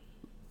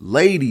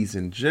Ladies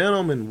and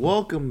gentlemen,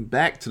 welcome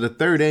back to the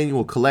third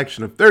annual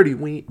collection of 30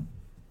 Ween.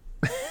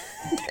 30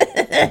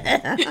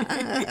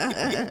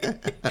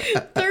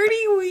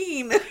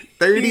 Ween.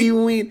 30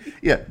 Ween.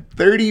 Yeah,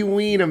 30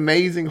 Ween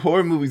amazing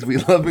horror movies we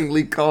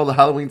lovingly call the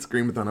Halloween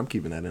Screamathon. I'm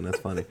keeping that in, that's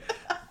funny.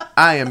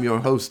 I am your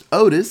host,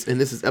 Otis,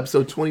 and this is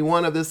episode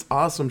 21 of this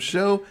awesome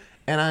show.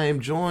 And I am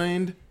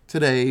joined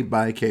today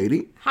by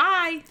Katie.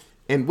 Hi.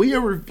 And we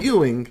are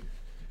reviewing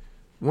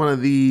one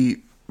of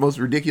the most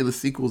ridiculous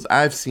sequels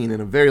I've seen in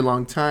a very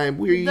long time.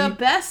 The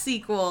best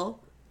sequel,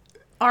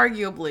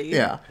 arguably.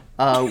 Yeah.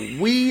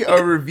 We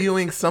are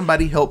reviewing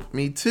Somebody Help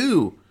Me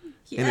Too.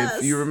 Yes. And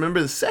if you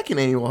remember the second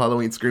annual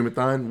Halloween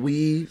Screamathon,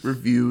 we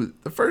reviewed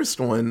the first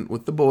one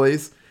with the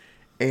boys.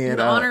 And, in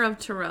honor of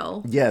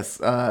Terrell. Yes.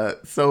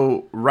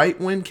 So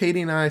right when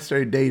Katie and I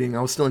started dating,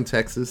 I was still in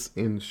Texas,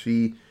 and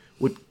she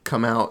would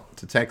come out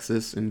to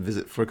Texas and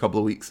visit for a couple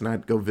of weeks, and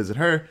I'd go visit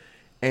her.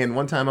 And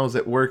one time I was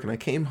at work, and I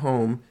came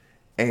home,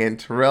 and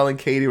Terrell and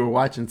Katie were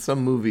watching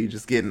some movie,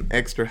 just getting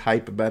extra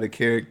hype about a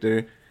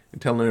character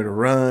and telling her to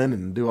run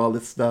and do all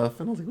this stuff.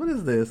 And I was like, what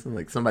is this? And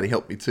like, Somebody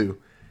Help Me Too.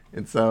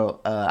 And so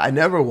I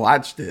never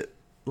watched it.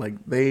 Like,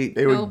 they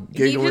were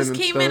giggling. He just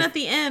came in at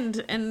the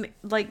end and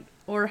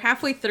or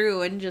halfway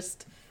through and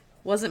just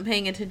wasn't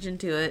paying attention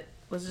to it.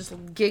 Was just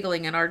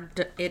giggling at our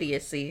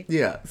idiocy.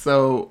 Yeah.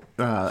 So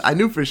I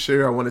knew for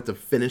sure I wanted to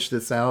finish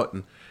this out,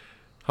 and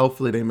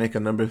hopefully they make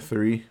a number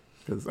 3.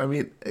 Because, I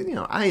mean,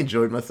 I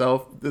enjoyed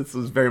myself. This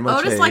was very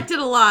much Otis liked it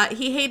a lot.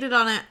 He hated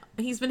on it.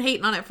 He's been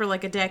hating on it for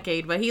like a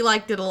decade, but he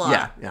liked it a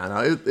lot. Yeah,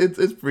 no,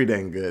 it's pretty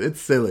dang good.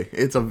 It's silly.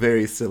 It's a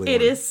very silly one.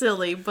 It is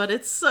silly, but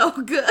it's so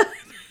good.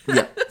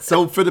 Yeah.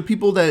 So for the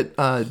people that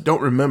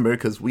don't remember,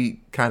 because we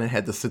kind of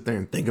had to sit there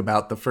and think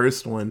about the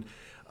first one,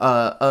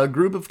 a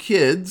group of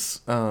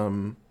kids,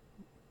 from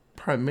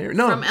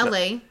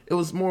LA. It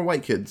was more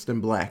white kids than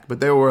black,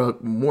 but there were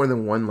more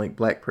than one like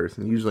black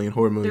person. Usually in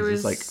horror movies, There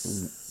it's like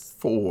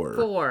 4.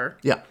 4.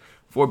 Yeah,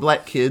 4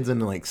 black kids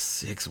and like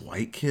 6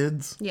 white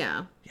kids.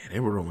 Yeah. Yeah, they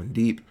were rolling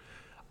deep.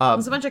 It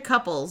was a bunch of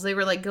couples. They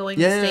were like going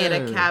to stay at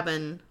a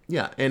cabin.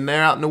 Yeah, and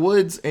they're out in the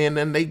woods, and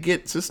then they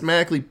get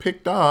systematically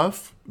picked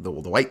off, the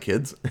white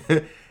kids,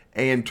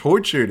 and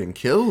tortured and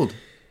killed.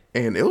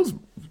 And it was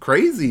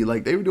crazy.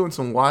 Like, they were doing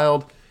some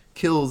wild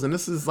kills, and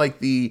this is like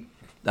the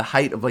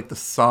height of like the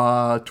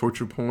Saw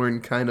torture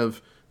porn kind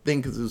of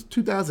thing, because it was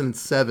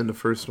 2007, the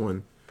first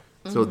one.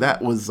 Mm-hmm. So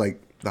that was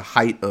like the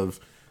height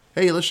of,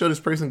 hey, let's show this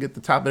person get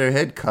the top of their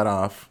head cut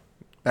off.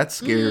 That's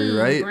scary,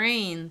 right?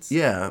 Brains.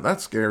 Yeah,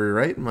 that's scary,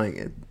 right? I'm like,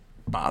 it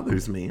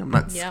bothers me. I'm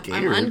not scared.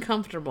 I'm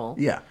uncomfortable.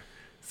 Yeah.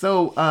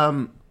 So,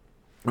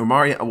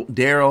 Mario,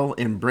 Daryl,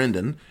 and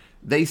Brendan,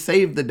 they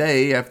saved the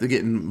day after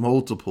getting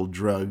multiple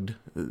drugged.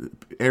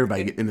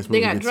 Everybody in this movie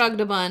They got drugged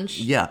a bunch.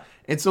 Yeah.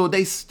 And so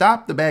they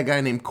stopped the bad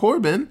guy named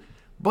Corbin,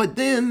 but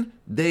then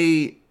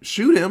they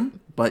shoot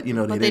him, but,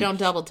 they don't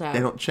double tap. They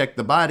don't check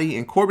the body,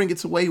 and Corbin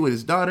gets away with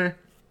his daughter,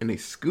 and they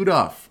scoot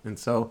off. And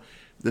so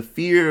the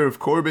fear of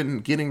Corbin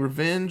getting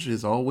revenge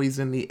is always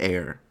in the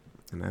air.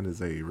 And that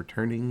is a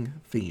returning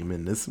theme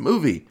in this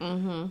movie.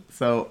 Mm-hmm.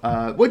 So,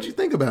 what'd you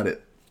think about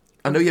it?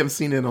 I know you haven't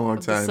seen it in a long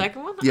time. The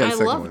second one? Yeah, I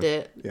loved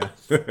it. Yeah.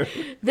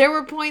 There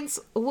were points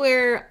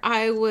where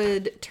I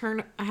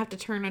have to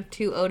turn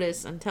to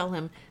Otis and tell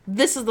him,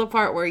 this is the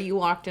part where you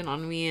walked in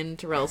on me and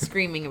Terrell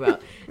screaming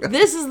about.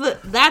 That's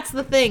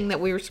the thing that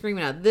we were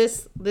screaming at.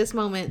 This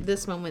moment,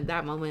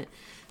 that moment.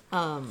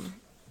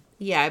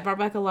 Yeah, it brought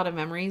back a lot of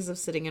memories of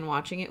sitting and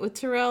watching it with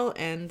Terrell,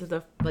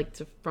 and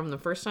from the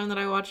first time that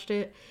I watched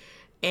it.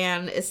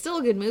 And it's still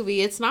a good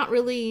movie. It's not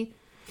really...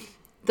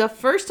 The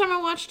first time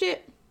I watched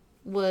it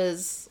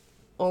was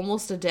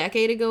almost a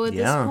decade ago at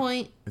this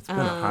point. It's been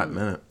a hot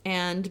minute.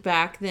 And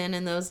back then,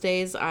 in those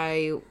days,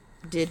 I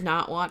did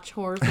not watch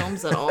horror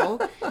films at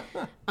all.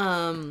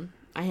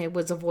 I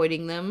was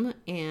avoiding them,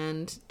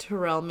 and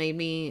Terrell made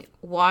me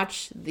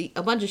watch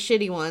a bunch of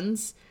shitty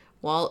ones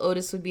while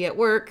Otis would be at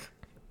work.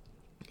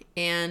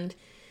 And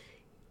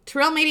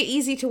Terrell made it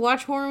easy to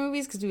watch horror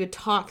movies because we would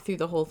talk through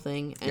the whole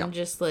thing and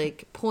just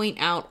like point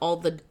out all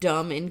the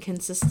dumb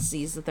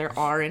inconsistencies that there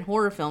are in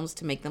horror films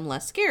to make them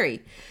less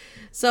scary.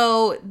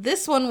 So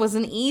this one was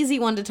an easy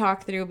one to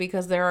talk through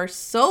because there are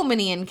so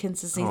many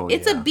inconsistencies.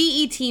 It's a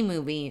BET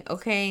movie,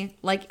 okay?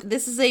 Like,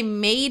 this is a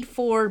made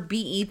for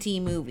BET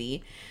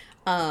movie.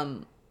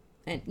 And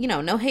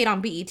no hate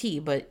on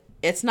BET, but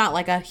it's not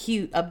like a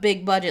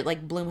big budget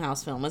like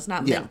Blumhouse film. It's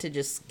not meant to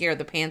just scare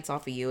the pants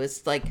off of you.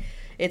 It's like,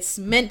 it's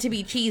meant to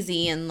be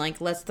cheesy and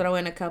like, let's throw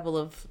in a couple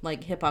of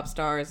like hip hop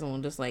stars and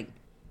we'll just like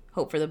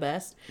hope for the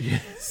best. Yeah.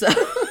 So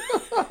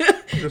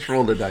just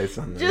roll the dice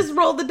on this. Just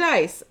roll the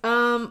dice.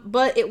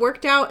 But it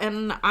worked out,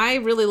 and I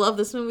really love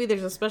this movie.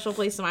 There's a special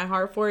place in my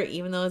heart for it,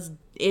 even though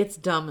it's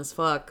dumb as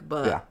fuck.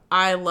 But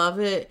I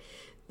love it.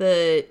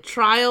 The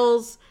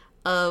trials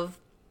of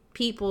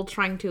people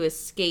trying to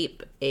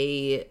escape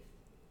a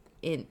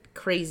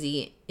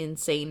crazy,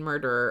 insane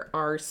murderer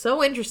are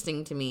so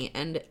interesting to me,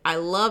 and I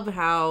love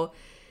how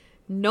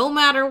no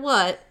matter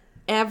what,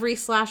 every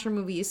slasher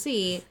movie you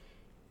see,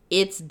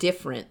 it's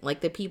different.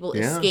 Like, the people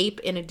Yeah. escape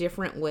in a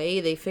different way.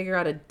 They figure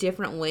out a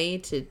different way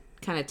to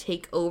kind of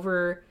take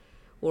over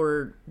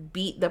or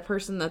beat the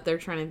person that they're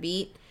trying to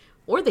beat.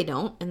 Or they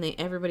don't, and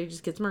everybody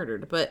just gets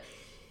murdered. But,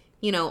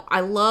 you know,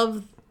 I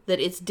love that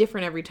it's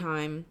different every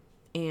time,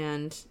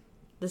 and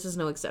this is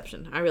no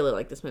exception. I really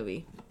like this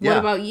movie. Yeah. What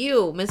about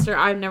you, Mr.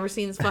 I've never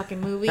seen this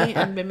fucking movie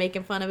and been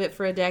making fun of it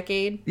for a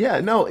decade? Yeah,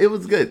 no, it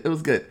was good. It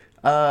was good.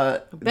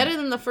 Better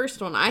than the first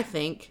one, I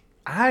think.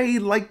 I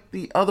liked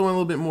the other one a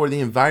little bit more. The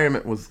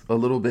environment was a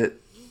little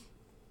bit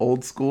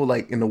old school,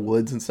 like in the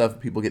woods and stuff.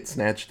 People get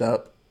snatched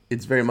up.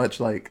 It's very much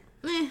like,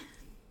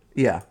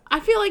 yeah. I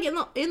feel like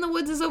in the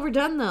woods is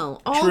overdone though.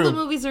 All True. the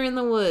movies are in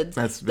the woods.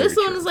 That's very This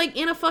one true. is like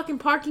in a fucking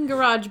parking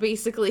garage,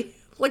 basically.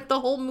 Like the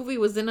whole movie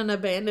was in an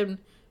abandoned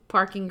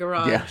parking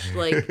garage. Yeah.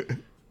 Like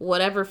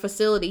whatever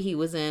facility he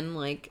was in.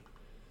 Like,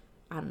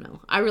 I don't know.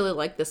 I really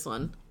like this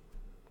one.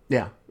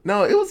 Yeah.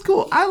 No, it was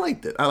cool. I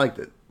liked it.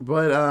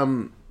 But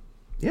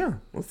yeah,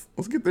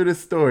 let's get through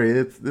this story.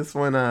 It's this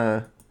one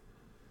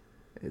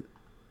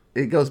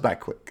it goes by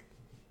quick.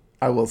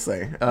 I will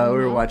say. We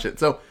were watching.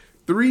 So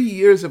 3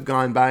 years have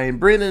gone by, and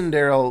Brennan and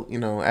Daryl, you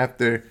know,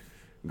 after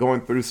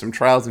going through some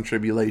trials and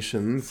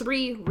tribulations.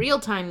 3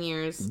 real-time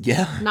years.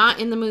 Yeah. Not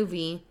in the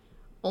movie.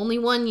 Only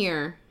 1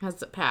 year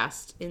has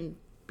passed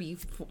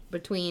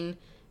between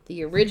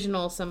the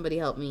original Somebody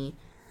Help Me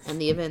and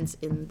the events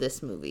in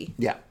this movie.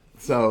 Yeah.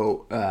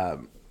 So,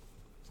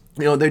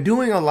 you know, they're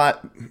doing a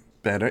lot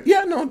better.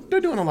 Yeah, no,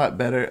 they're doing a lot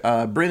better.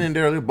 Brennan and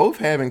Daryl are both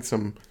having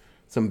some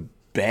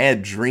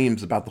bad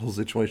dreams about the whole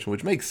situation,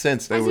 which makes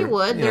sense. As you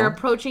would. They're know,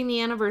 approaching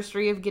the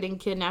anniversary of getting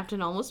kidnapped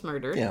and almost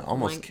murdered. yeah,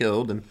 almost Like,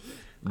 killed. And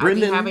I'd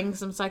be having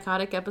some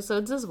psychotic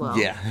episodes as well.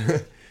 yeah.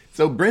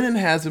 So Brennan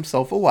has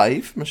himself a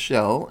wife,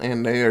 Michelle,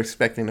 and they are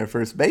expecting their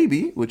first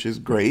baby, which is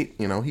great.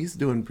 You know, he's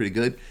doing pretty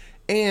good.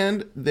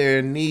 And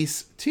their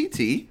niece,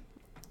 Titi,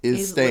 is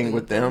He's staying living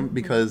with with them them.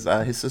 because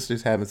his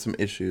sister's having some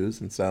issues.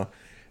 And so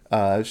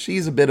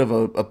she's a bit of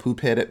a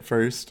poop head at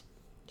first.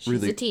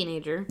 She's a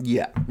teenager.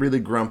 Yeah, really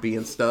grumpy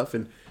and stuff.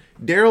 And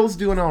Daryl's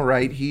doing all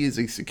right. He is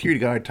a security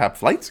guard, top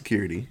flight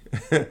security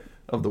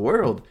of the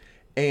world.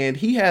 And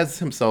he has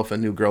himself a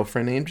new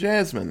girlfriend named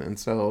Jasmine. And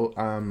so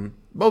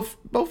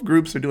both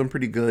groups are doing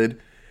pretty good.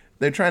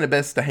 They're trying their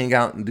best to hang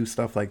out and do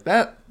stuff like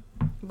that.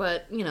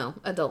 But, you know,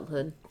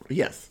 adulthood.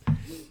 Yes.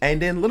 And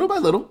then little by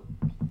little,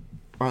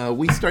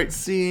 we start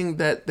seeing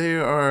that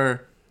there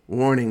are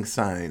warning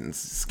signs,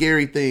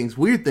 scary things,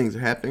 weird things are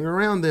happening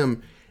around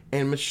them.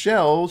 And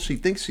Michelle, she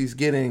thinks she's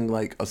getting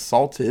like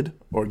assaulted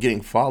or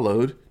getting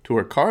followed to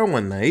her car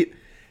one night.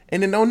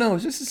 And then, oh no,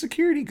 it's just a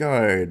security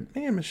guard.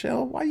 Man,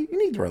 Michelle, why you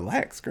need to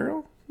relax,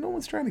 girl. No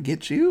one's trying to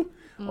get you.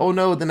 Oh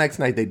no, the next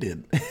night they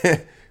did.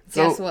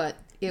 So, Guess what?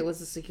 It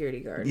was a security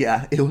guard.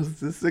 yeah, it was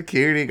the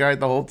security guard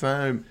the whole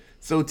time.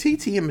 So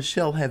TT and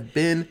Michelle have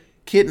been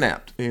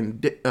kidnapped.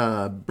 And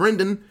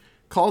Brendan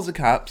calls the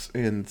cops,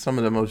 and some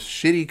of the most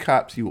shitty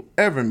cops you will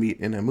ever meet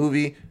in a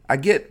movie. I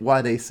get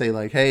why they say,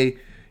 like, hey,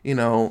 you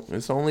know,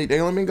 they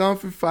only been gone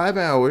for 5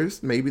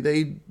 hours. Maybe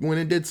they went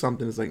and did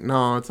something. It's like,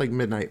 no, it's like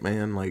midnight,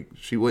 man. Like,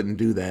 she wouldn't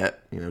do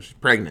that. You know, she's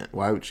pregnant.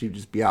 Why would she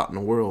just be out in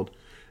the world?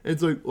 And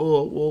it's like,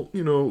 oh, well,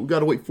 you know, we got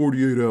to wait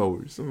 48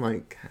 hours. I'm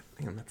like, God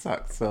damn, that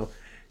sucks. So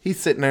he's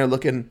sitting there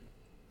looking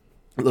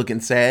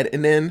sad.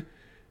 And then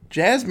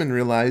Jasmine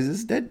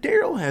realizes that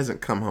Daryl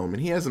hasn't come home.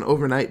 And he has an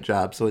overnight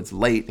job, so it's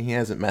late. And he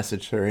hasn't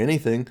messaged her or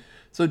anything.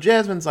 So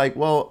Jasmine's like,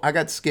 well, I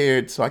got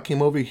scared, so I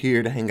came over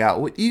here to hang out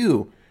with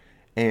you.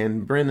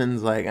 And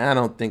Brendan's like, I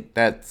don't think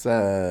that's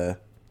the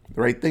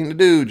right thing to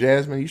do,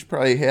 Jasmine. You should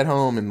probably head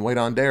home and wait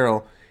on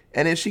Daryl.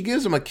 And then she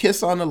gives him a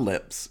kiss on the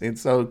lips. And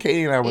so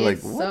Katie and I were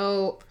It's like, what?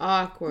 so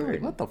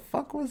awkward. What the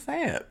fuck was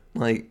that?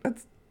 Like,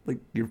 that's like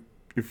your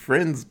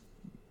friend's,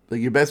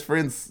 like your best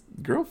friend's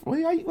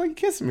girlfriend. Why you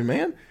kissing me,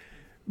 man?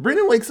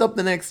 Brendan wakes up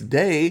the next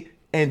day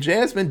and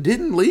Jasmine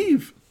didn't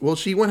leave. Well,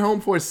 she went home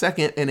for a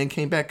second and then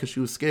came back because she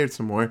was scared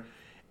some more.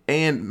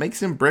 And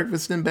makes him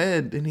breakfast in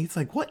bed. And he's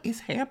like, what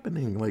is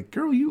happening? Like,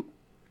 girl, you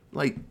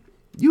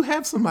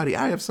have somebody.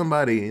 I have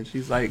somebody. And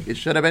she's like, it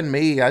should have been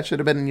me. I should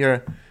have been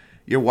your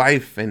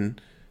wife. And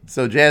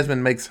so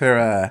Jasmine makes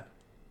her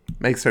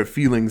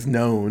feelings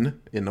known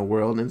in the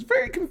world. And it's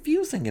very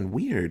confusing and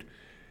weird.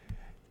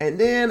 And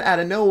then out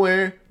of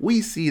nowhere,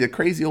 we see the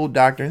crazy old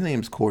doctor. His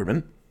name's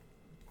Corbin.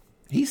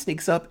 He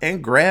sneaks up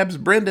and grabs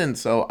Brendan.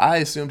 So I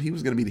assumed he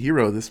was going to be the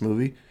hero of this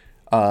movie.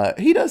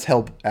 He does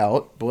help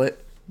out,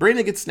 but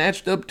Brendan gets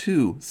snatched up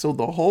too. So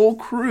the whole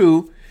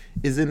crew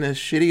is in this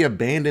shitty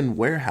abandoned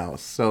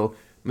warehouse. So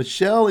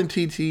Michelle and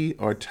TT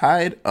are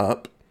tied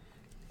up.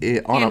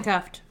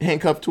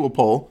 Handcuffed to a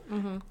pole.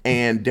 Mm-hmm.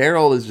 And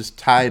Daryl is just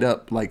tied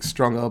up, like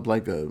strung up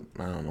like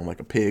like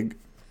a pig.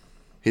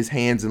 His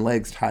hands and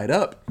legs tied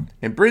up.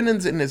 And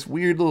Brendan's in this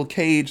weird little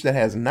cage that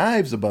has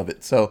knives above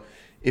it. So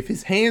if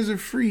his hands are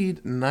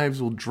freed,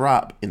 knives will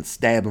drop and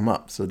stab him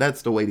up. So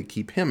that's the way to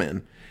keep him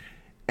in.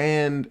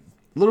 And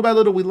little by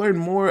little, we learn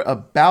more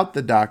about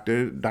the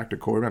doctor, Dr.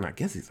 Corbin. I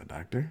guess he's a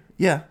doctor.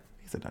 Yeah,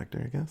 he's a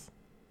doctor, I guess.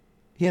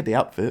 He had the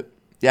outfit.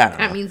 Yeah, I don't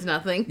know. That means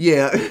nothing.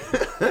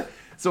 Yeah.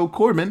 So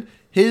Corbin,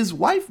 his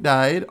wife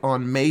died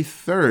on May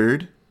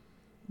 3rd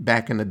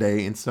back in the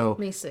day. And so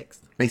May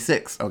 6th. May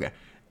 6th. Okay.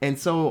 And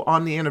so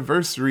on the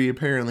anniversary,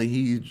 apparently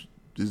he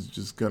is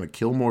just going to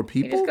kill more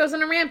He people. just goes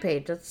on a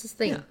rampage. That's his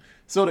thing. Yeah.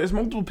 So there's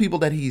multiple people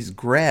that he's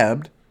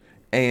grabbed.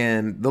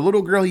 And the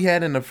little girl he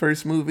had in the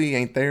first movie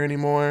ain't there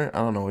anymore. I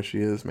don't know what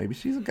she is. Maybe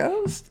she's a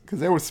ghost. Because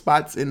there were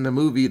spots in the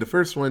movie, the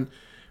first one,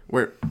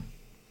 where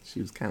she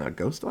was kind of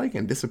ghost-like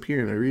and disappear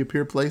and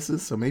reappear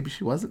places. So maybe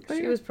she wasn't there.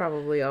 She was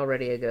probably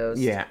already a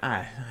ghost. Yeah,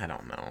 I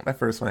don't know. That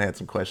first one had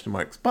some question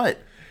marks. But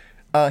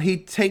he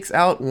takes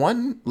out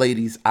one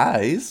lady's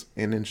eyes,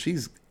 and then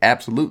she's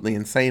absolutely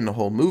insane the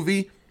whole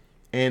movie.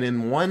 And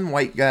then one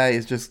white guy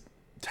is just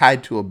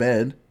tied to a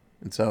bed.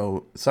 And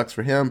so it sucks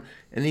for him.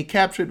 And he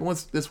captured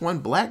this one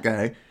black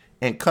guy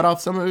and cut off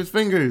some of his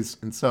fingers.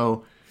 And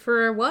so...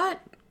 For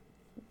what?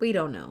 We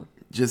don't know.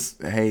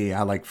 Just, hey,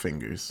 I like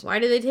fingers. Why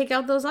did they take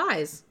out those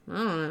eyes? I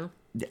don't know.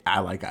 Yeah,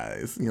 I like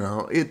eyes. You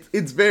know,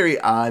 it's very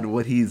odd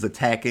what he's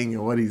attacking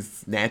and what he's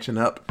snatching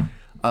up.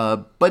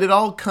 But it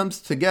all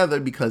comes together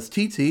because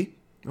TT,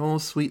 oh,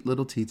 sweet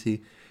little TT,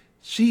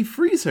 she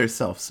frees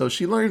herself. So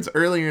she learns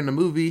earlier in the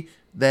movie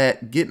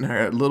that getting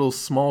her little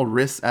small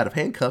wrists out of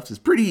handcuffs is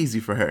pretty easy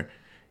for her.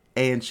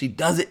 And she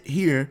does it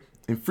here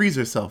and frees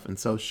herself. And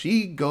so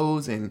she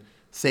goes and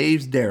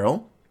saves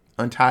Daryl,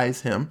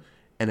 unties him,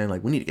 and then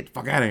like, we need to get the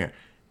fuck out of here.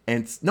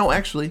 And no,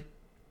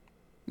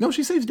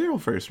 she saves Daryl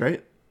first,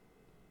 right?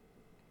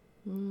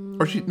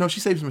 Or she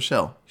saves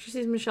Michelle. She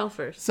sees Michelle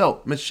first.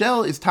 So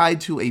Michelle is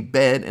tied to a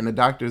bed and the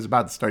doctor is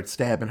about to start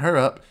stabbing her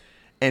up.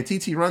 And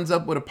TT runs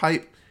up with a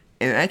pipe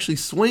and actually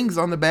swings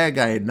on the bad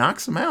guy and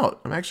knocks him out.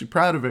 I'm actually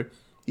proud of her.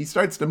 He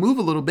starts to move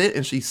a little bit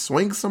and she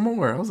swings some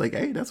more. I was like,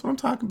 hey, that's what I'm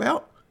talking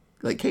about.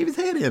 Like, cave his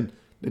head in.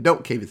 They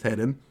don't cave his head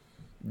in.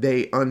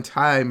 They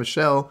untie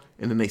Michelle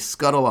and then they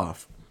scuttle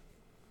off.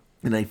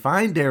 And they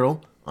find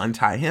Daryl,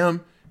 untie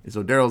him. And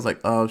so Daryl's like,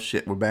 oh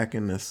shit, we're back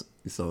in this.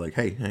 So like,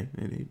 hey,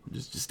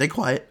 just stay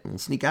quiet and we'll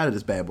sneak out of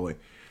this bad boy.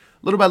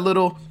 Little by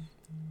little,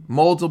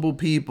 multiple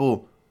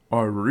people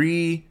are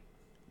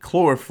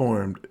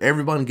chloroformed.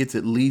 Everyone gets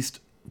at least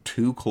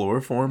 2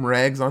 chloroform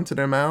rags onto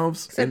their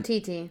mouths. Except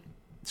TT.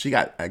 She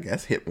got, I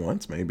guess, hit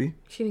once, maybe.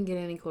 She didn't get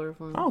any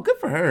chloroform. Oh, good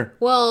for her.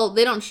 Well,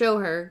 they don't show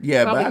her.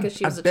 Yeah, probably but because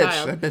she was a I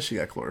child. bet she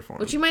got chloroform.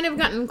 But she might have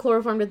gotten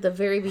chloroformed at the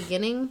very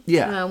beginning.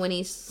 Yeah. When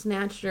he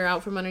snatched her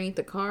out from underneath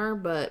the car,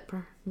 but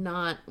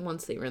not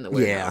once they were in the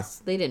warehouse.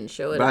 Yeah. They didn't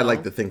show it But at I all.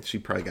 like to think she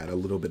probably got a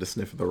little bit of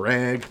sniff of the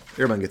rag.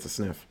 Everyone gets a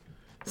sniff.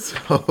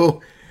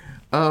 So,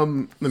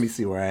 let me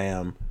see where I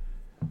am.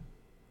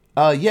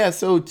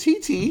 So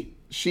TT,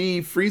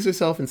 she frees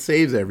herself and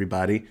saves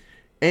everybody.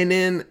 And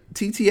then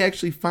TT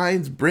actually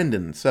finds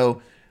Brendan.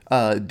 So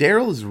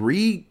Daryl is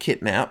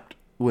re-kidnapped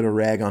with a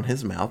rag on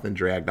his mouth and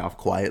dragged off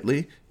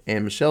quietly.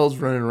 And Michelle's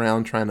running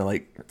around trying to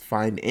like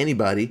find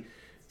anybody.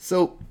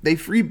 So they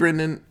free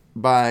Brendan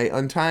by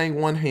untying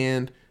one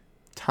hand,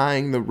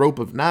 tying the rope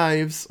of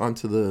knives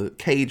onto the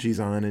cage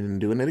he's on, and then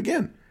doing it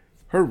again.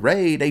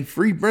 Hooray, they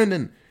free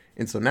Brendan.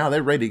 And so now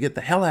they're ready to get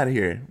the hell out of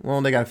here. Well,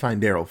 they got to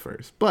find Daryl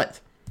first. But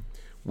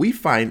we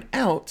find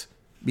out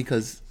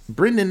because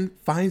Brendan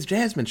finds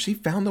Jasmine. She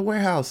found the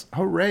warehouse.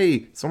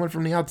 Hooray. Someone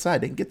from the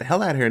outside. They can get the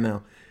hell out of here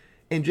now.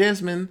 And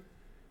Jasmine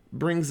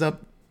brings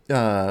up,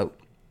 no,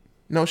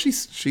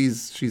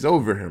 she's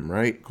over him,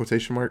 right?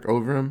 Quotation mark,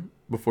 over him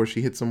before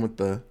she hits him with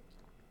the,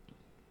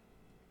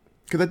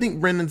 because I think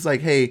Brendan's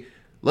like, hey,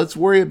 let's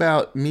worry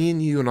about me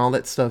and you and all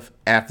that stuff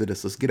after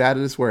this. Let's get out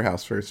of this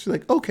warehouse first. She's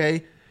like,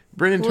 okay.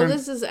 Brendan Well,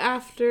 this is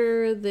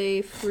after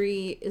they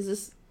free, is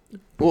this?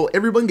 Well,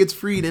 everyone gets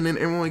freed and then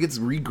everyone gets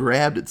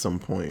re-grabbed at some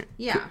point.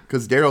 Yeah.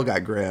 Because Daryl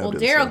got grabbed. Well,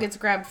 Daryl gets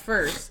grabbed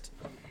first.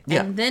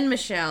 Yeah. And then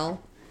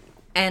Michelle.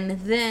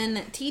 And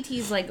then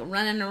TT's like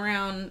running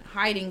around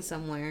hiding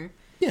somewhere.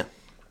 Yeah.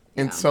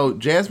 And so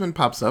Jasmine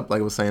pops up,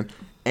 like I was saying.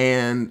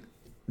 And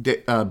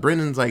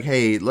Brendan's like,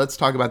 hey, let's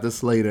talk about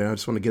this later. I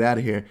just want to get out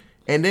of here.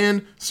 And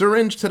then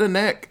syringe to the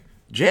neck.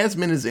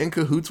 Jasmine is in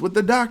cahoots with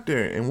the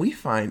doctor. And we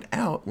find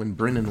out when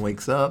Brendan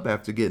wakes up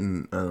after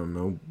getting, I don't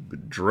know,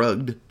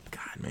 drugged.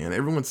 God, man,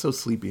 everyone's so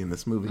sleepy in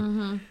this movie.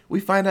 Mm-hmm. We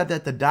find out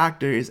that the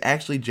doctor is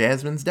actually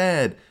Jasmine's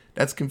dad.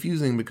 That's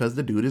confusing because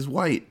the dude is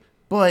white.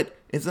 But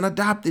it's an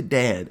adopted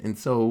dad. And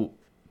so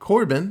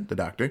Corbin, the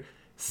doctor,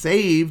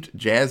 saved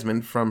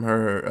Jasmine from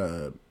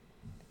her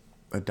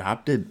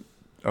adopted,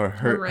 or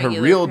her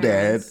real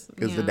parents. dad,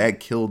 because the dad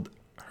killed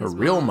her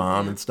real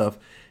mom and stuff.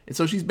 And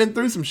so she's been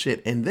through some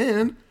shit. And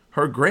then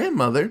her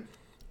grandmother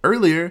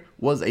earlier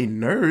was a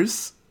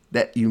nurse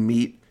that you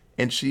meet.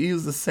 And she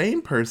is the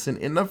same person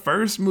in the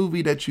first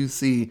movie that you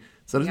see.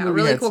 So this movie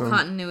really had cool some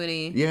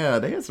continuity. Yeah,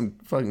 they had some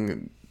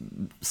fucking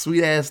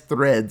sweet ass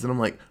threads. And I'm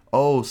like,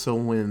 oh, so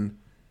when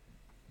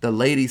the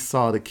lady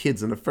saw the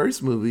kids in the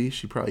first movie,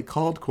 she probably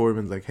called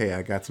Corbin's like, hey,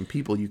 I got some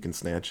people you can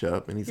snatch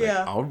up. And he's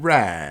like, all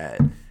right.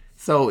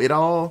 So it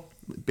all,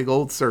 big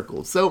old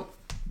circle. So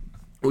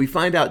we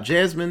find out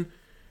Jasmine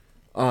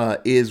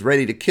is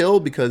ready to kill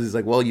because he's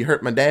like, well, you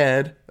hurt my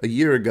dad a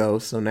year ago.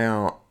 So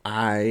now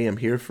I am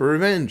here for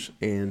revenge.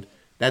 And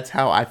that's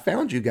how I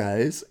found you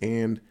guys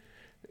and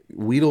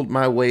wheedled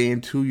my way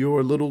into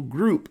your little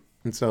group.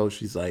 And so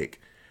she's like,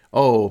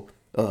 oh,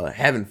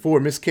 having 4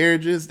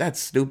 miscarriages? That's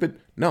stupid.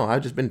 No,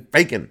 I've just been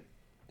faking.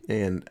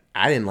 And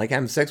I didn't like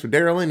having sex with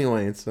Daryl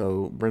anyway. And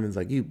so Brendan's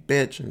like, you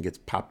bitch, and gets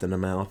popped in the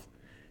mouth.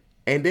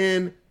 And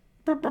then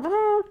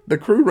the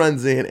crew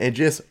runs in and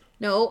just...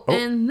 No,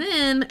 and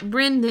then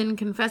Brendan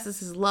confesses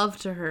his love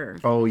to her.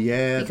 Oh,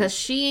 yeah. Because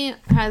she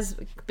has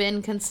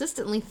been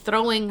consistently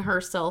throwing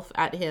herself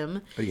at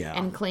him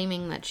and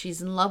claiming that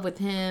she's in love with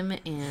him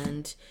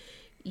and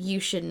you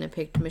shouldn't have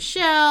picked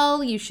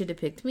Michelle, you should have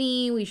picked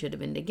me, we should have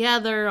been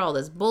together, all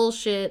this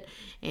bullshit.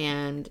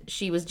 And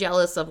she was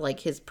jealous of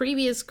like his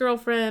previous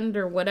girlfriend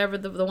or whatever,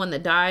 the one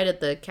that died at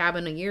the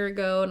cabin a year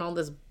ago and all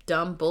this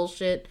dumb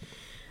bullshit.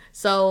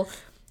 So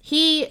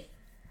he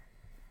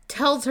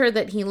tells her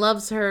that he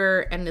loves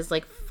her and is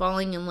like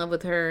falling in love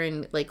with her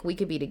and like we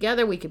could be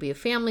together, we could be a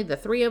family, the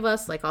 3 of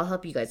us, like I'll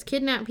help you guys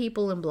kidnap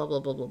people and blah blah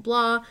blah blah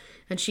blah.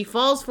 And she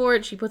falls for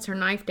it, she puts her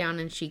knife down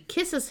and she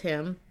kisses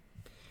him.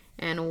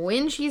 And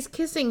when she's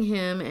kissing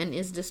him and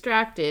is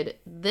distracted,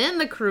 then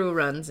the crew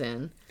runs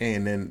in.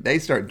 And then they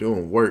start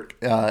doing work.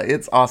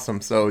 It's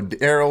awesome. So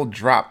Daryl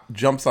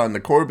jumps on the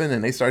Corbin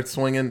and they start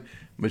swinging.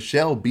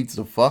 Michelle beats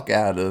the fuck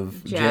out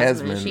of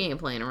Jasmine. She ain't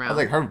playing around. I was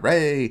like,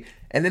 hooray.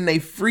 And then they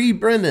free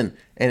Brendan.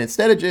 And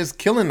instead of just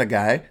killing the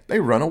guy, they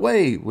run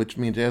away. Which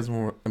me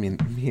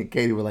and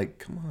Katie were like,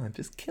 come on,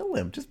 just kill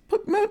him. Just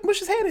mush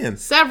his head in.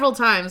 Several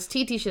times.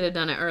 TT should have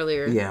done it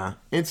earlier. Yeah.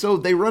 And so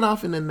they run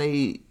off and then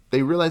they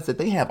realize that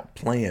they have a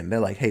plan. They're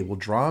like, hey, we'll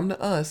draw him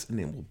to us and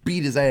then we'll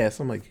beat his ass.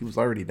 I'm like, he was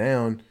already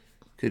down.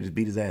 Could just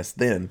beat his ass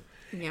then.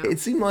 Yeah. It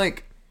seemed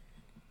like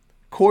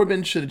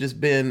Corbin should have just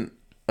been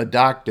a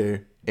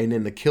doctor and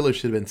then the killer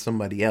should have been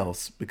somebody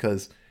else.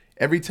 Because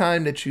every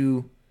time that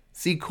you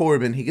see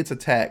Corbin, he gets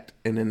attacked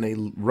and then they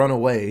run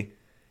away.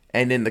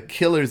 And then the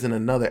killer's in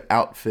another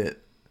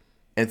outfit.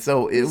 And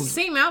so it was...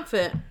 Same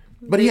outfit.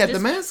 But he had the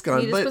mask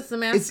on. He just puts the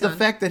mask it's the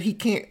fact that he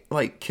can't,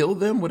 like, kill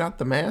them without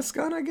the mask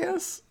on, I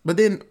guess. But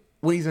then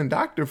when he's in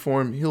doctor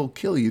form, he'll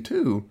kill you,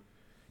 too.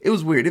 It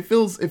was weird. It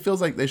feels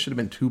like there should have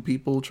been 2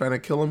 people trying to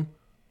kill him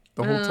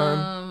the whole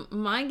time.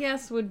 My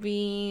guess would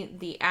be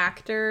the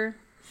actor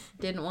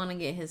didn't want to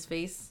get his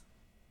face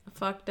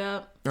fucked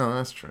up. Oh,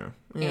 that's true.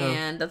 Yeah.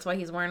 And that's why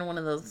he's wearing one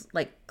of those,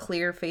 like,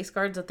 clear face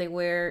guards that they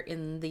wear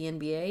in the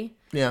NBA.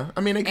 Yeah.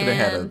 I mean, they could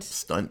have had a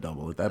stunt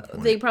double at that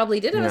point. They probably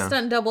did have a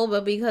stunt double,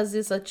 but because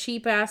it's a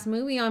cheap-ass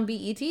movie on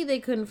BET, they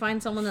couldn't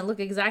find someone that looked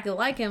exactly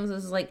like him. So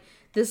it's like,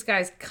 this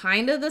guy's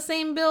kind of the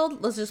same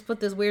build. Let's just put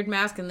this weird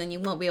mask, and then you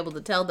won't be able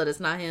to tell that it's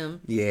not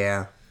him.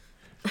 Yeah.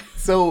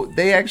 So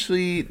they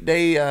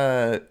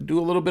do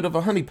a little bit of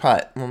a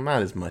honeypot. Well,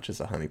 not as much as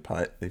a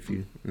honeypot, if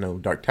you know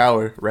Dark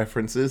Tower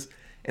references.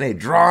 And they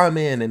draw him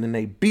in, and then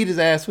they beat his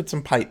ass with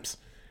some pipes.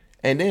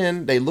 And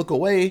then they look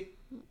away.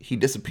 He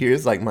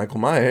disappears like Michael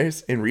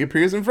Myers and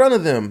reappears in front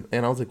of them.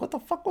 And I was like, what the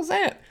fuck was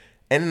that?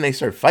 And then they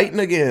start fighting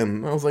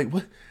again. I was like,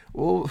 what?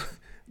 Well,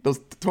 those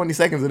 20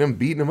 seconds of them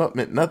beating him up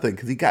meant nothing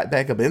because he got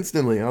back up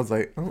instantly. I was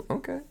like, oh,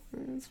 okay,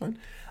 it's fine.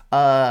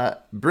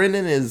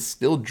 Brendan is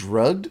still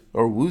drugged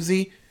or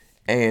woozy.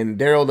 And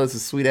Daryl does a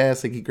sweet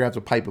ass, like he grabs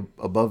a pipe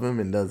above him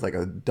and does like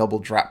a double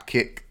drop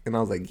kick. And I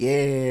was like,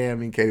 yeah. I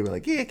mean, Katie was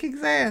like, yeah, kick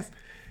his ass.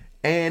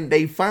 And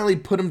they finally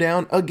put him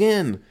down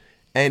again.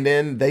 And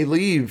then they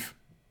leave.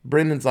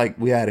 Brendan's like,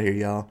 we out of here,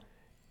 y'all.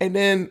 And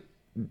then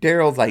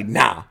Daryl's like,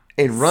 nah.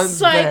 And runs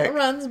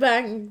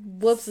back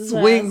and whoops his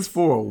swings ass.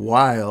 For a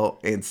while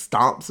and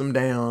stomps him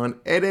down.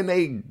 And then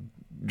they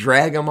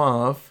drag him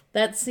off.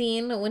 That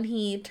scene when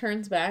he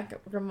turns back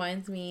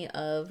reminds me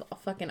of a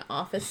fucking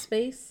Office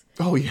Space.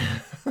 Oh, yeah.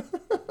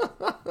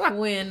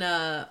 When,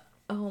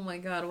 oh my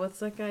God, what's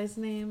that guy's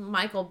name?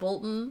 Michael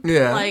Bolton.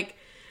 Yeah. Like,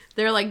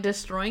 they're like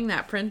destroying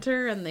that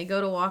printer and they go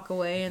to walk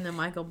away and then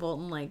Michael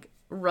Bolton like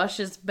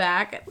rushes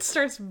back and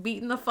starts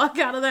beating the fuck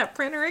out of that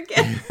printer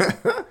again.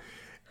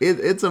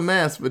 It's a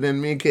mess, but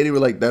then me and Katie were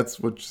like, that's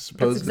what you're supposed to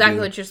do. That's exactly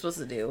what you're supposed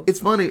to do.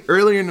 It's funny,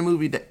 earlier in the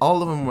movie,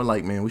 all of them were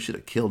like, man, we should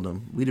have killed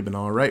him. We'd have been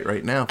all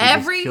right now if we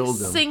Every just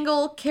killed him.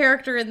 single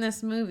character in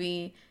this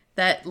movie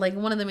that, like,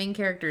 one of the main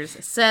characters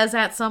says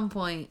at some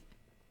point,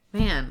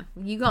 man,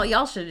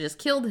 y'all should have just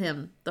killed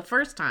him the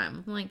first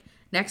time. I'm like,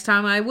 next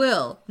time I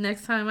will.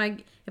 Next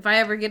time if I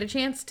ever get a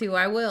chance to,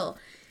 I will.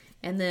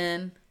 And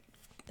then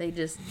they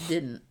just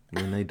didn't.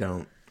 And they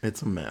don't.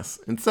 It's a mess.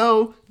 And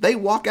so they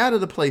walk out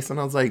of the place, and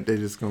I was like, they're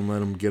just going to let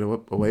them get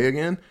away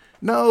again?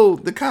 No,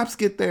 the cops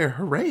get there.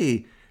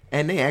 Hooray.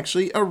 And they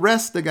actually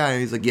arrest the guy.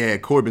 And he's like, yeah,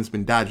 Corbin's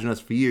been dodging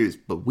us for years,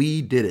 but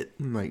we did it.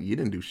 I'm like, you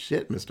didn't do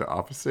shit, Mr.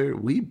 Officer.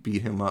 We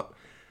beat him up.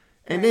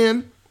 And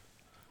then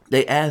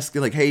they ask,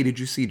 like, hey, did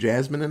you see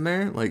Jasmine in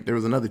there? Like, there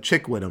was another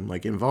chick with him,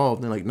 like,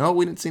 involved. And they're like, no,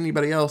 we didn't see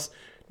anybody else.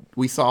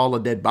 We saw all the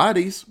dead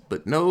bodies,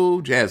 but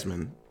no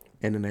Jasmine.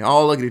 And then they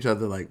all look at each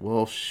other like,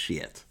 well,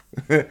 shit.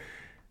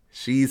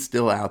 She's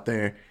still out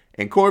there.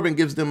 And Corbin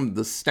gives them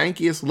the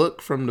stankiest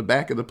look from the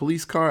back of the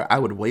police car. I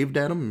would have waved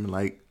at him,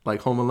 like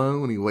Home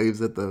Alone when he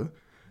waves at the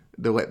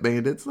wet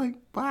bandits, like,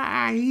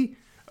 bye.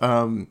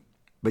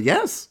 But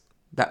yes,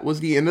 that was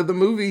the end of the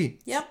movie.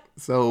 Yep.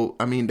 So,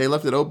 I mean, they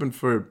left it open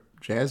for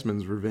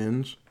Jasmine's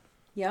revenge.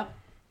 Yep.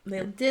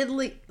 They did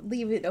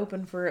leave it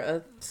open for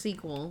a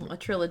sequel, a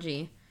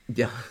trilogy.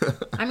 Yeah.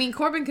 I mean,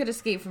 Corbin could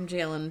escape from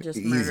jail and just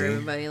murder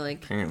everybody.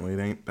 Like, apparently, it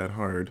ain't that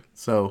hard.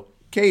 So,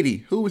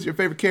 Katie, who was your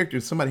favorite character?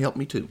 Somebody help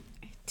me too.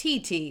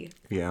 TT.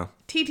 Yeah.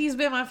 TT's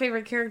been my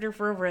favorite character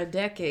for over a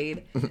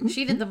decade.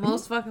 She did the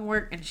most fucking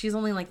work, and she's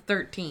only like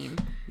 13.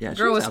 Yeah,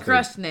 girl was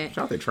crushing it. She's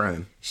out there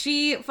trying.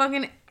 She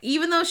fucking,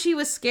 even though she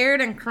was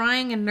scared and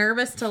crying and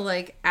nervous to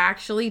like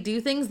actually do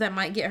things that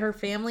might get her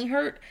family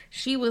hurt,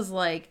 she was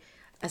like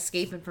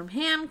escaping from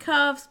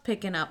handcuffs,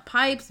 picking up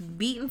pipes,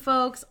 beating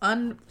folks.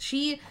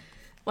 She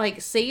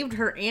like saved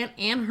her aunt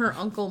and her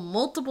uncle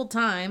multiple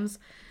times.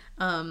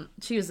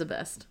 She was the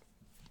best.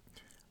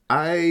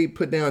 I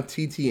put down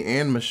TT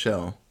and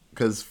Michelle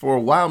because for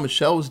a while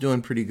Michelle was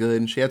doing pretty good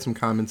and she had some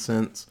common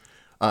sense.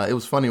 It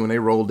was funny when they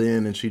rolled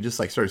in and she just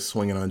like started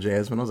swinging on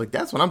Jasmine. I was like,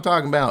 that's what I'm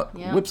talking about.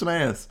 Yep. Whip some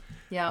ass.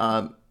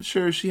 Yeah.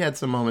 Sure, she had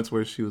some moments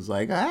where she was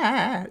like,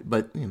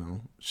 but you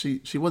know, she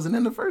wasn't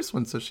in the first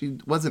one, so she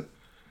wasn't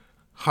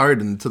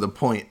hardened to the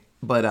point.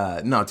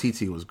 But no,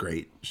 TT was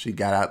great. She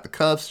got out the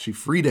cuffs. She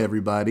freed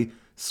everybody.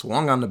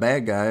 Swung on the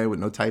bad guy with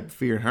no type of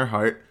fear in her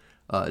heart.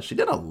 She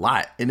did a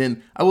lot. And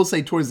then I will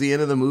say towards the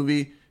end of the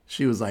movie,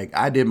 she was like,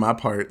 I did my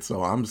part,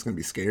 so I'm just going to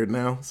be scared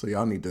now. So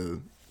y'all need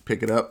to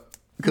pick it up.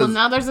 Well,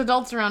 now there's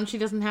adults around. She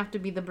doesn't have to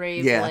be the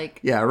brave.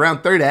 Yeah.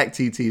 Around third act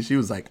TT, she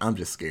was like, I'm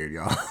just scared,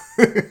 y'all.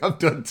 I've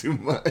done too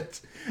much,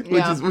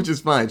 which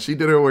is fine. She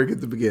did her work at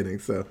the beginning.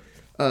 So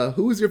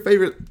who was your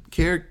favorite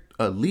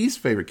least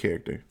favorite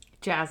character?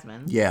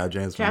 Jasmine. Yeah,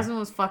 Jasmine. Jasmine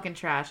was fucking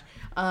trash.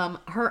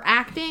 Her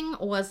acting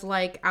was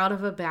like out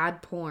of a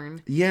bad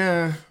porn.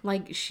 Yeah.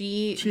 Like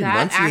she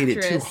that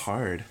enunciated actress, too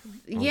hard.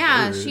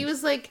 Yeah, words. she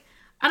was like,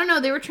 I don't know.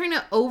 They were trying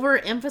to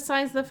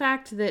overemphasize the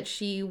fact that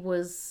she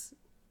was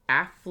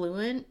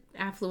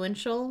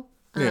affluential,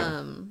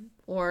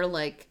 or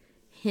like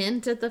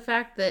hint at the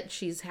fact that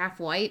she's half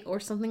white or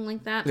something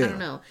like that. Yeah. I don't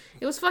know.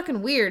 It was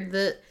fucking weird.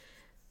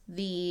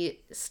 The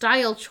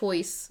style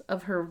choice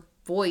of her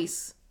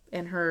voice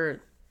and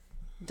her,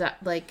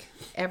 like,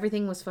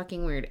 everything was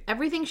fucking weird.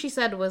 Everything she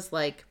said was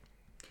like,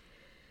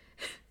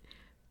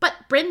 but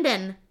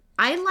Brendan,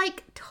 I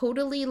like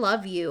totally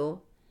love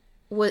you.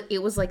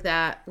 It was like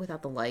that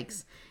without the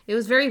likes. It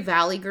was very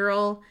Valley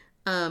Girl.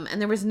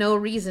 And there was no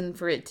reason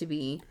for it to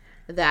be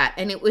that.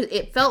 And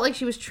it felt like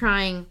she was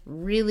trying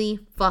really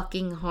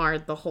fucking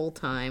hard the whole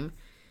time.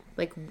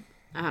 Like,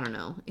 I don't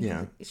know.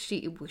 Yeah.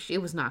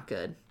 It was not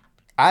good.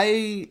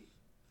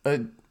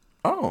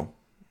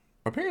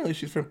 Apparently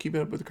she's from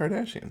Keeping Up with the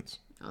Kardashians.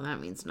 Oh, that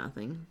means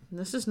nothing.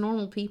 This is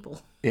normal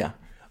people. Yeah.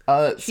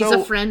 She's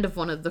a friend of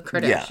one of the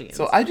Kardashians. Yeah.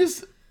 So I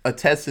just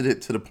attested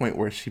it to the point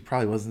where she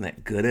probably wasn't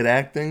that good at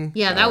acting.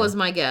 Yeah, that was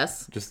my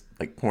guess. Just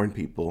like porn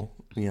people.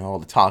 You know, all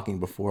the talking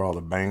before all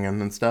the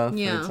banging and stuff.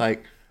 Yeah. And it's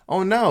like,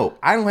 oh no,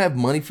 I don't have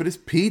money for this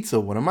pizza.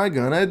 What am I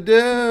gonna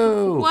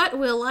do? What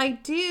will I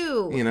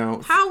do? You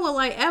know, how will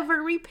I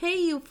ever repay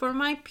you for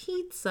my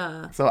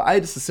pizza? So I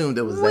just assumed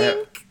it was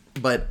Wink.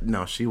 that. But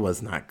no, she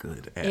was not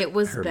good at it.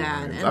 Was her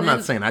bad. lines. I'm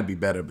not saying I'd be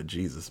better, but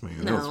Jesus,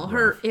 man.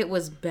 No, it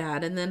was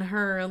bad. And then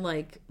her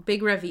like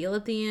big reveal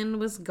at the end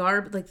was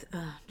garbage. Like,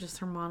 just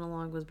her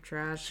monologue was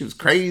trash. She was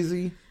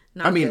crazy.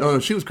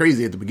 Good. She was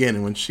crazy at the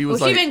beginning when she was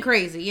she'd been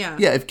crazy, yeah.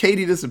 Yeah, if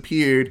Katie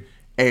disappeared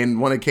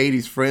and one of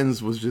Katie's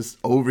friends was just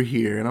over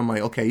here, and I'm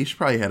like, okay, you should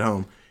probably head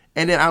home.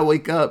 And then I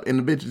wake up and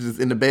the bitch is just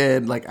in the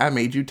bed like, I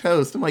made you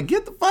toast. I'm like,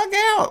 get the fuck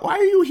out. Why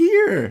are you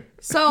here?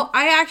 So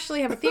I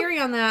actually have a theory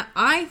on that.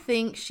 I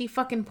think she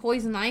fucking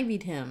poison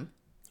ivied him.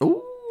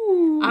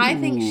 Ooh. I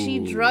think she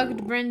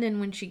drugged Brendan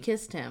when she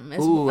kissed him.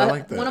 Ooh, I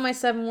like that. One of my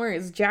 7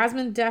 words.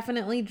 Jasmine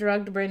definitely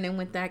drugged Brendan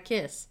with that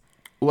kiss.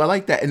 Oh, I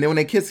like that. And then when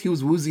they kissed, he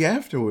was woozy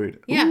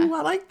afterward. Yeah. Ooh,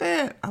 I like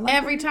that.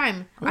 Every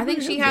time. I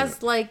think she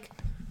has, like,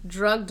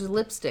 drugged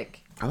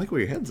lipstick. I like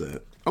where your head's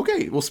at.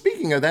 Okay, well,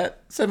 speaking of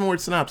that,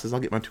 7-word synopsis. I'll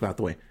get my 2 out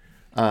the way.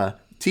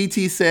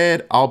 TT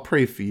said, I'll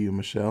pray for you,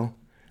 Michelle.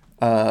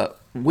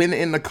 When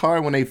in the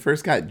car, when they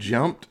first got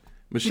jumped,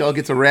 Michelle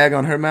gets a rag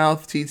on her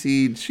mouth.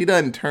 TT, she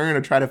doesn't turn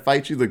or try to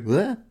fight you. Like,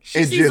 what?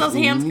 She sees those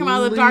hands come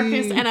out of the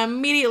darkness and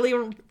immediately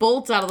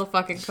bolts out of the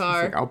fucking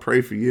car. Like, I'll pray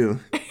for you.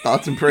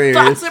 Thoughts and prayers.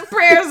 Thoughts and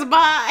prayers,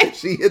 bye.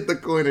 She hit the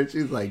corner.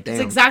 She's like, damn.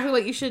 It's exactly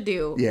what you should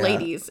do,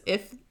 ladies.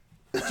 If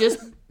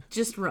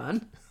just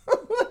run.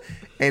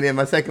 And then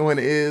my second one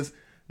is,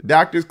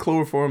 doctors'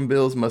 chloroform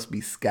bills must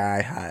be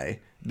sky high.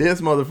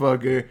 This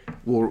motherfucker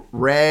will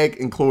rag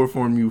and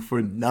chloroform you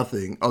for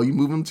nothing. Oh, you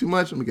move him too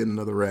much? Let me get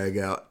another rag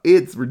out.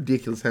 It's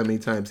ridiculous how many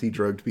times he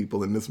drugged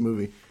people in this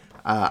movie.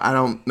 I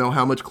don't know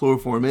how much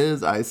chloroform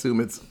is. I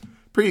assume it's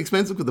pretty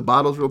expensive because the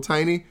bottle's real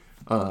tiny.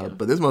 But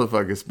this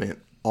motherfucker spent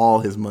all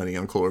his money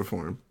on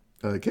chloroform.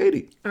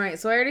 Katie. All right,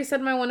 so I already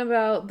said my one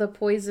about the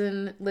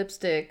poison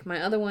lipstick.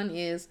 My other one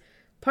is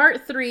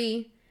part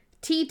 3,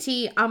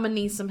 TT, I'ma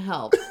need some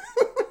help.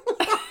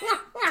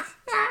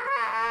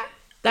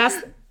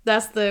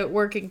 That's the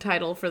working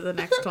title for the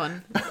next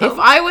one. If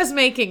I was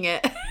making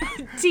it,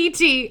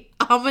 TT,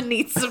 I'ma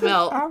need some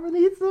help. I'm gonna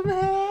need some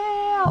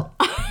help.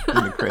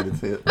 And the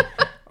credits hit.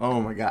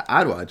 Oh my god,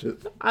 I'd watch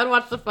it. I'd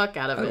watch the fuck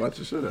out of I'd it. watch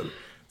the shit out of it.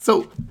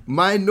 So,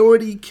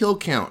 minority kill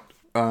count.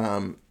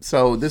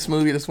 So this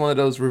movie is one of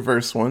those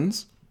reverse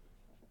ones.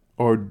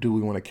 Or do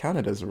we want to count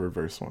it as a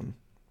reverse one?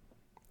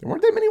 There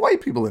weren't that many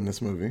white people in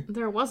this movie.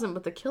 There wasn't,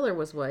 but the killer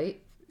was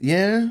white.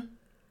 Yeah.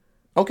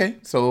 Okay,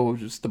 so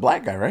just the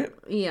black guy, right?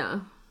 Yeah.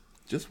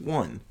 Just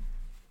one.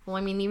 Well,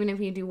 I mean, even if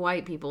you do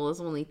white people,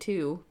 there's only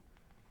 2.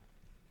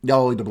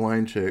 Oh, the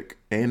blind chick.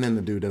 And then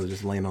the dude that was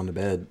just laying on the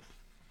bed.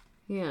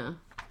 Yeah.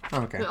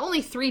 Okay. There are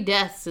only 3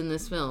 deaths in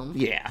this film.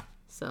 Yeah.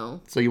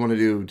 So So you want to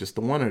do just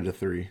the one or the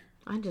 3?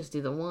 I just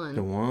do the one.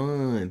 The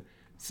one.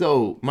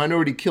 So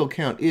minority kill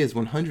count is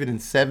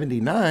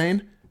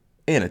 179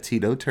 and a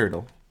Tito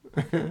turtle.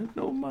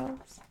 No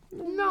mas.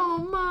 No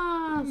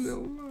mas.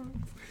 No mas.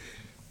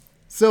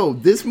 So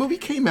this movie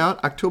came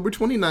out October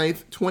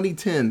 29th,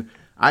 2010.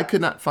 I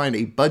could not find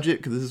a budget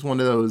because this is one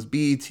of those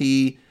BET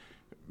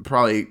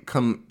probably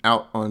come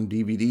out on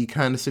DVD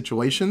kind of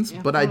situations.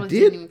 Yeah, but I probably did.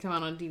 didn't even come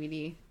out on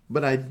DVD.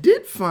 But I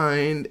did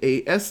find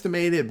a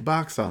estimated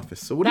box office.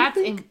 So what do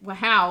you think?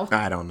 How?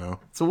 I don't know.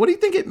 So what do you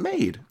think it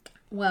made?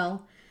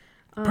 Well,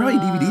 Probably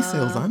DVD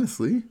sales,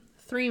 honestly.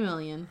 3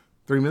 million.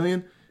 3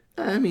 million?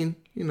 I mean,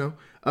 you know,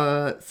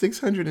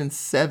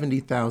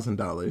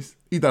 $670,000.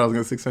 You thought I was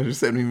going to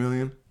 670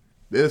 million?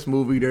 This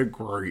movie, they're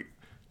great.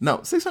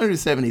 No,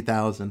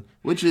 670,000,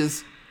 which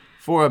is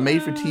for a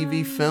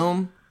made-for-TV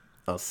film,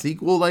 a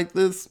sequel like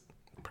this,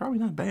 probably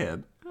not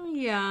bad.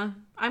 Yeah.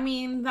 I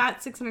mean,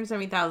 that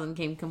 670,000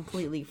 came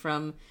completely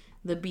from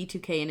the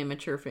B2K and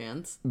immature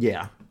fans.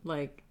 Yeah,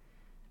 Like,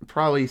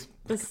 probably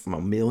this.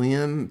 $1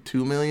 million,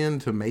 $2 million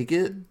to make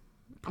it.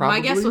 Probably.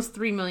 My guess was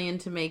 3 million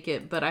to make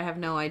it, but I have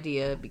no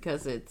idea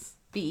because it's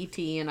BET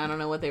and I don't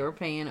know what they were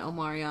paying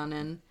Omarion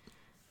and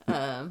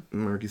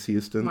Marcus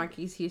Houston.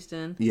 Marquise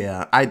Houston.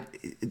 Yeah,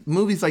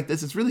 movies like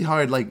this, it's really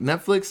hard. Like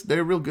Netflix,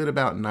 they're real good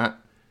about not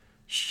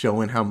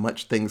showing how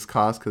much things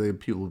cost because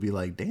people will be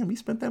like, "Damn, you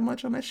spent that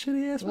much on that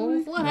shitty ass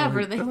movie." Well,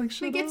 whatever. They're like, They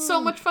 "Shut get up."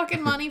 so much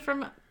fucking money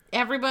from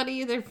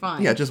everybody. They're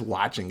fine. Yeah, just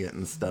watching it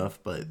and stuff,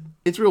 but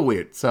it's real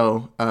weird.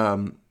 So,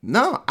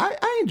 no,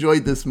 I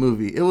enjoyed this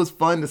movie. It was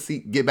fun to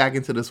get back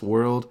into this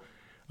world.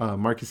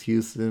 Marcus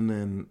Houston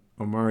and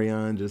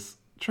Omarion just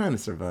trying to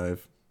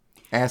survive,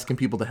 asking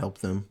people to help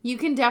them. You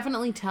can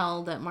definitely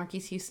tell that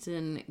Marquise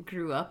Houston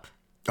grew up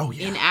Oh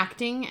yeah, in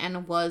acting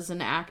and was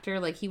an actor.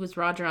 Like, he was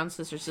Roger on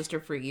Sister Sister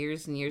for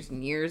years and years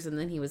and years, and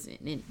then he was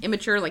in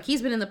Immature. Like,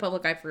 he's been in the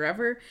public eye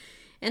forever.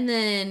 And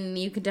then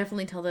you could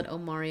definitely tell that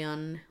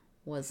Omarion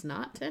was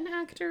not an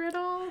actor at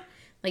all.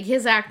 Like,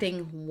 his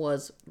acting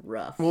was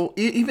rough. Well,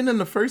 even in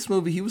the first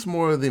movie, he was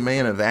more of the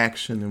man of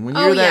action. And when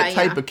you're that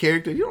type of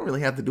character, you don't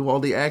really have to do all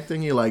the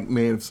acting. You're like,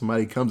 man, if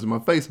somebody comes in my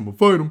face, I'm going to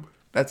fight him.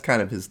 That's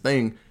kind of his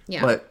thing.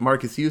 Yeah. But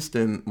Marcus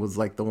Houston was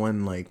like the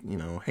one, like, you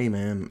know, hey,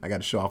 man, I got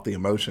to show off the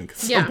emotion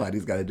because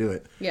somebody's got to do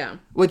it. Yeah.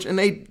 And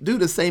they do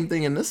the same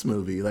thing in this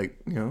movie. Like,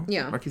 you know,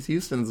 Yeah. Marcus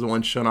Houston's the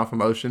one showing off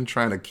emotion,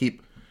 trying to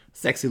keep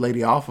sexy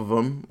lady off of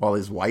him while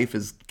his wife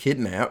is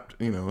kidnapped.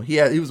 You know, he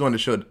was the one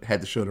that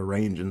had to show the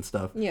range and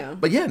stuff. Yeah.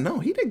 But yeah, no,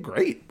 he did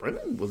great.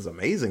 Brendan was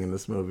amazing in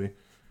this movie.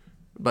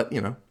 But, you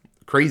know,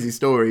 crazy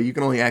story. You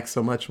can only act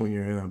so much when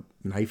you're in a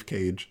knife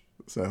cage.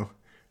 So,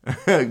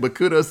 but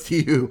kudos to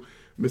you,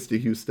 Mr.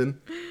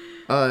 Houston.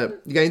 You got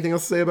anything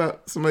else to say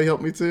about Somebody Help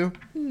Me Too?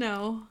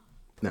 No.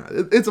 No,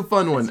 it's a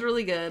fun one. It's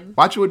really good.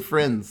 Watch it with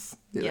friends.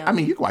 Yeah. I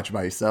mean, you can watch it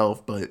by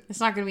yourself, but It's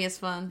not going to be as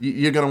fun.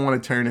 you're going to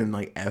want to turn and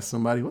like ask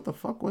somebody, what the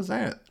fuck was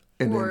that?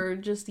 And Or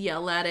just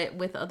yell at it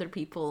with other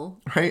people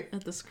right?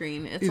 at the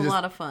screen. It's You a just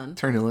lot of fun.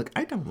 Turn and look,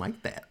 I don't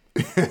like that.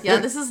 Yeah,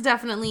 this is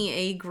definitely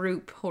a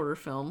group horror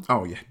film.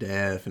 Oh, yeah,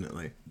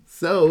 definitely.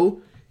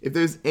 So, if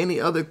there's any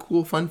other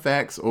cool fun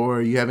facts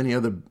or you have any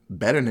other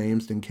better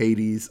names than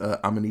Katie's, I'm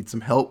going to need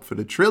some help for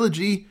the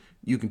trilogy,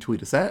 you can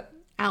tweet us at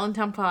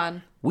Allentown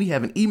Pod. We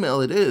have an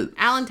email, it is.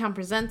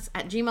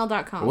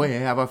 AllentownPresents@gmail.com. We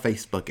have our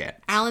Facebook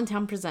at.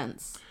 Allentown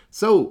Presents.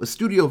 So,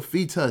 Studio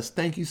Vitas,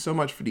 thank you so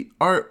much for the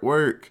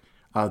artwork.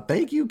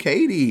 Thank you,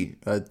 Katie.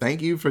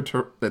 Thank you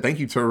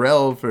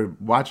Terrell for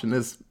watching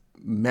this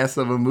mess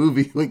of a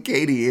movie with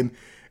Katie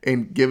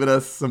and giving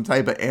us some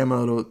type of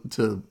ammo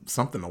to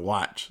something to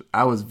watch.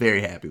 I was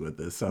very happy with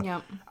this. So,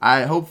 Yep.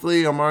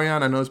 Hopefully,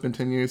 Omarion, I know it's been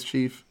 10 years,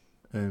 Chief,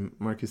 and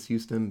Marcus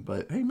Houston,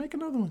 but hey, make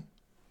another one.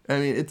 I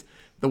mean, it's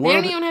the They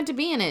world. don't even have to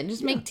be in it.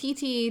 Just make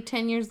TT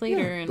 10 years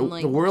later and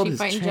the world she has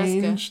fighting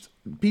changed.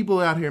 Jessica. People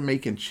out here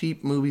making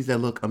cheap movies that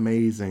look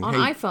amazing On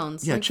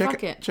iPhones. Yeah, Like,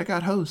 fuck it. check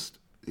out Host.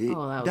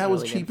 Oh, that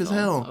was really cheap good as film.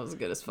 hell. That was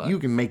good as fuck. You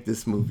can make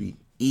this movie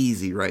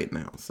easy right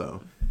now.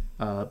 So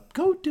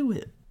go do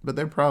it. But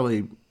they're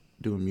probably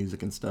doing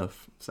music and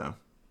stuff. So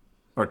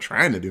or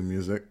trying to do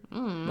music.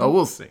 Oh,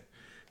 we'll see.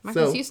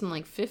 Marcus Houston,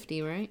 like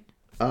 50, right?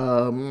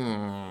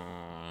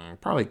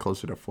 Probably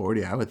closer to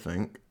 40, I would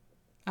think.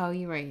 Oh,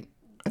 you're right.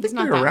 I think He's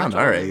they're that around much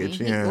our older than age.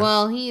 me. Yeah.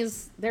 Well,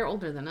 they're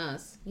older than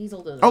us. He's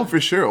older than Oh, us. for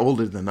sure,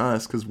 older than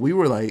us, because we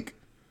were like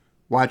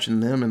watching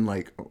them in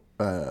like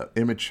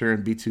Immature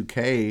and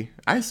B2K,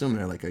 I assume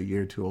they're like a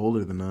year or two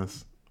older than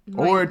us.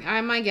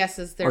 My guess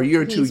is they're a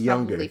year or two he's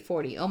younger. Probably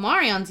 40.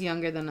 Omarion's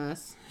younger than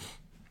us.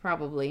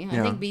 Probably. I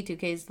think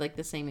B2K is like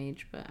the same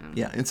age, but I don't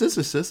know. Yeah, and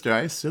Sister,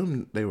 I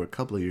assume they were a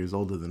couple of years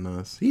older than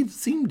us. He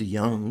seemed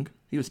young.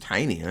 He was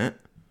tiny in it.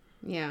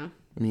 Yeah.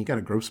 I mean, he got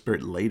a growth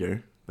spurt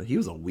later, but he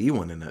was a wee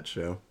one in that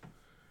show.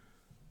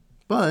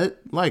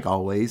 But, like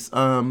always, this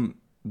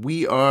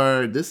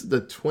is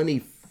the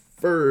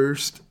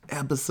 21st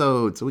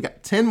episode, so we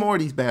got 10 more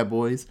of these bad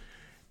boys,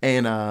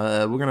 and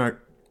we're going to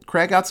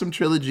crack out some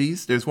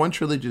trilogies. There's one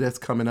trilogy that's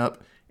coming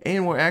up,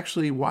 and we're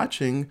actually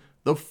watching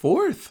the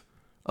 4th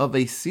of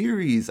a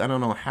series. I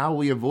don't know how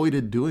we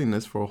avoided doing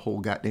this for a whole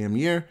goddamn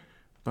year,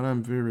 but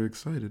I'm very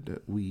excited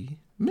that we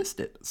missed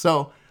it.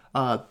 So,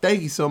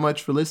 thank you so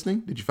much for listening.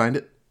 Did you find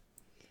it?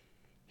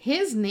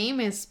 His name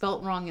is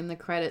spelt wrong in the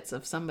credits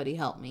of Somebody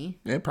Help Me.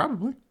 Yeah,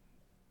 probably.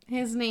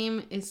 His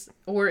name is,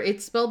 or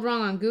it's spelled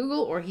wrong on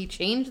Google, or he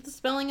changed the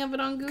spelling of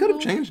it on Google. Could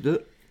have changed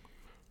it.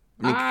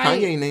 I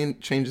mean, Kanye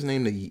changed his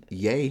name to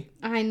Ye.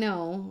 I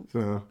know.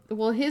 So.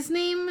 Well, his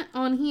name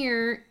on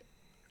here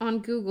on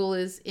Google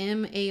is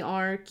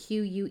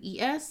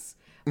Marquess,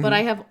 but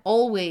I have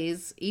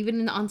always,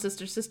 even on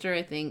Sister,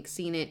 I think,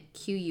 seen it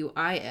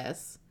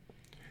Quis.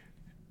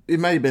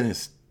 It might have been his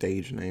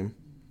stage name.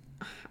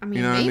 I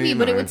mean, maybe,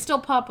 but it would still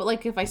pop,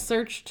 like, if I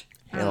searched.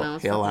 I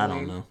don't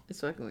know. It's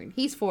fucking weird.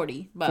 He's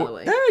 40, by the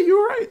way. Yeah, you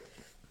were right.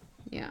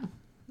 Yeah,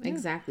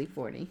 exactly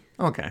 40.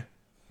 Okay.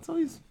 So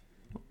he's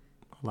a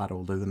lot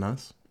older than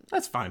us.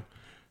 That's fine.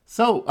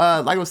 So,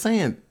 like I was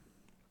saying,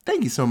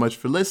 thank you so much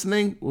for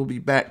listening. We'll be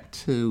back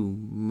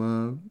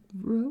tomorrow.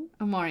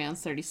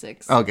 Omarion's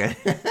 36. Okay.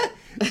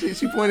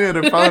 she pointed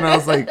at her phone and I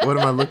was like, what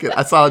am I looking at?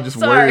 I saw just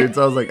words.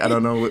 I was like, I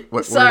don't know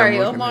what Sorry,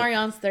 word I'm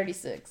Omarion's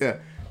 36. Yeah.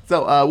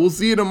 So we'll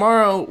see you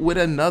tomorrow with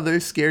another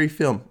scary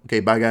film.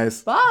 Okay, bye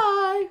guys.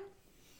 Bye.